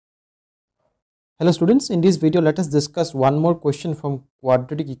Hello students, in this video let us discuss one more question from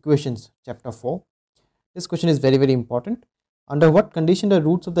quadratic equations chapter 4. This question is very important. Under what condition the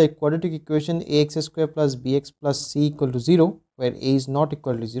roots of the quadratic equation ax square plus bx plus c equal to 0, where a is not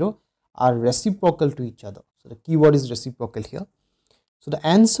equal to 0, are reciprocal to each other? So the keyword is reciprocal here. So the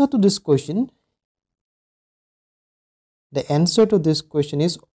answer to this question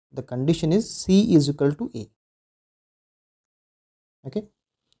is, the condition is c is equal to a. Okay.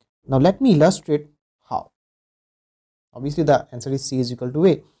 Now let me illustrate how. Obviously the answer is c is equal to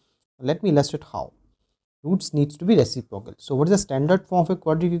a. Let me illustrate how. Roots needs to be reciprocal. So what is the standard form of a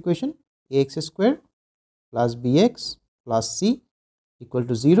quadratic equation? Ax square plus bx plus c equal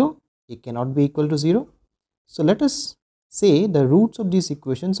to 0. A cannot be equal to 0. So let us say the roots of these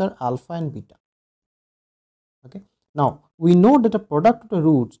equations are alpha and beta. Okay. Now we know that the product of the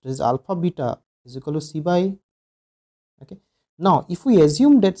roots, that is alpha beta, is equal to c by a. Okay. Now if we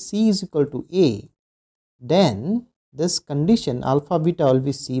assume that c is equal to a, then this condition alpha beta will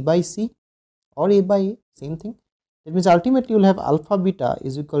be c by c or a by a, same thing. That means ultimately you will have alpha beta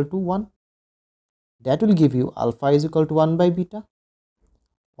is equal to 1. That will give you alpha is equal to 1 by beta,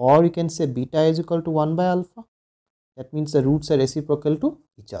 or you can say beta is equal to 1 by alpha. That means the roots are reciprocal to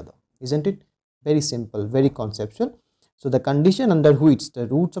each other, isn't it? Very simple, very conceptual. So the condition under which the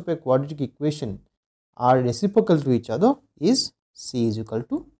roots of a quadratic equation are reciprocal to each other is c is equal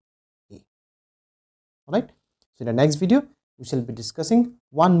to a. Alright. So in the next video we shall be discussing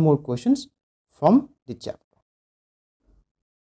one more questions from the chapter.